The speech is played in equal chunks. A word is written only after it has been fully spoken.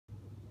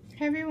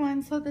Hey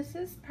everyone, so this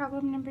is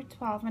problem number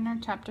 12 in our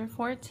chapter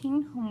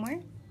 14 homework.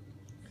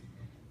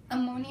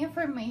 Ammonia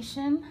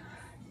formation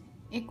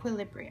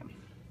equilibrium.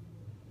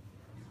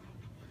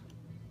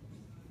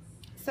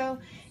 So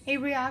a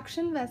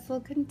reaction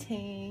vessel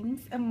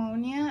contains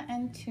ammonia,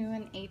 N2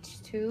 and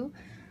H2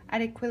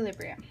 at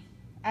equilibrium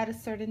at a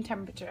certain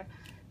temperature.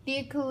 The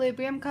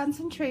equilibrium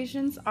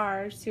concentrations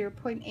are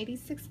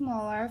 0.86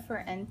 molar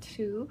for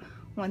N2,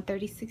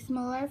 136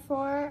 molar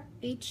for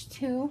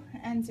H2,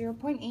 and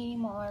 0.80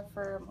 molar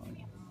for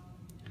ammonia.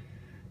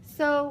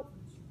 So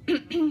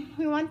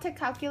we want to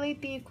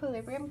calculate the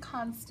equilibrium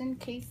constant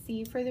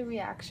Kc for the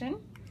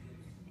reaction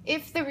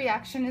if the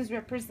reaction is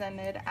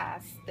represented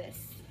as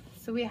this.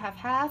 So we have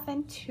half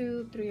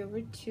N2,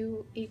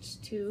 3/2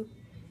 H2,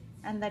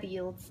 and that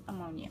yields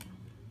ammonia.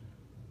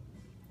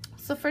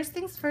 So first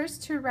things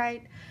first,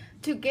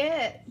 to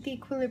get the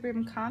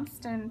equilibrium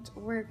constant,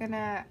 we're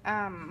gonna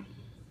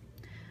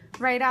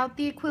write out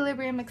the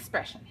equilibrium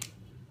expression.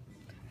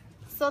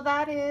 So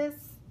that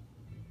is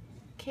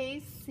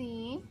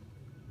Kc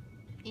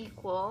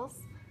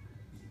equals,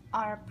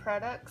 our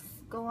products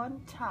go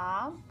on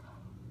top,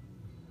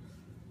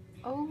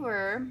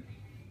 over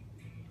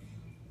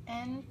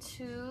N2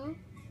 to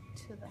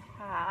the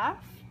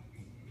half,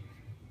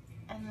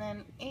 and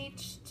then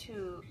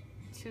H2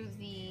 to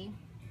the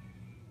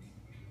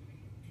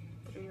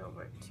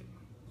 3/2.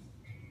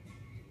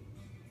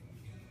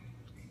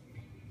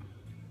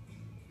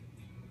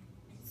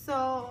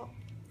 So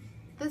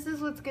this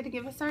is what's going to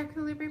give us our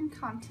equilibrium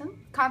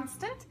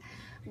constant.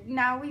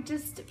 Now we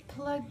just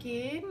plug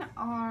in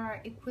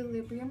our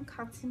equilibrium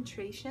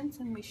concentrations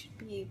and we should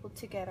be able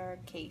to get our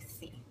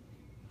Kc.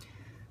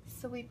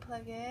 So we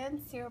plug in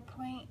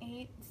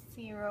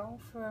 0.80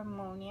 for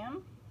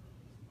ammonium,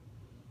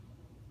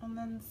 and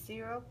then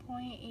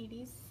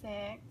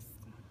 0.86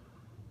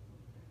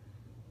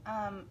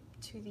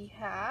 to the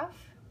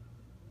half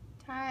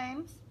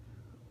times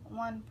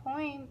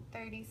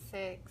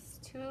 1.36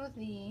 to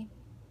the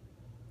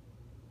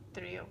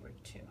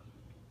 3/2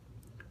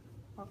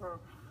 over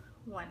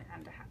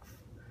 1.5.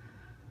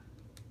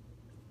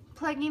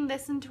 Plugging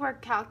this into our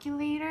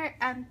calculator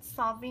and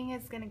solving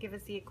is going to give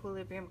us the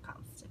equilibrium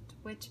constant,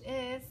 which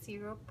is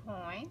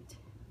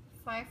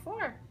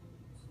 0.54.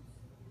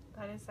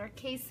 That is our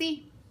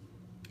Kc.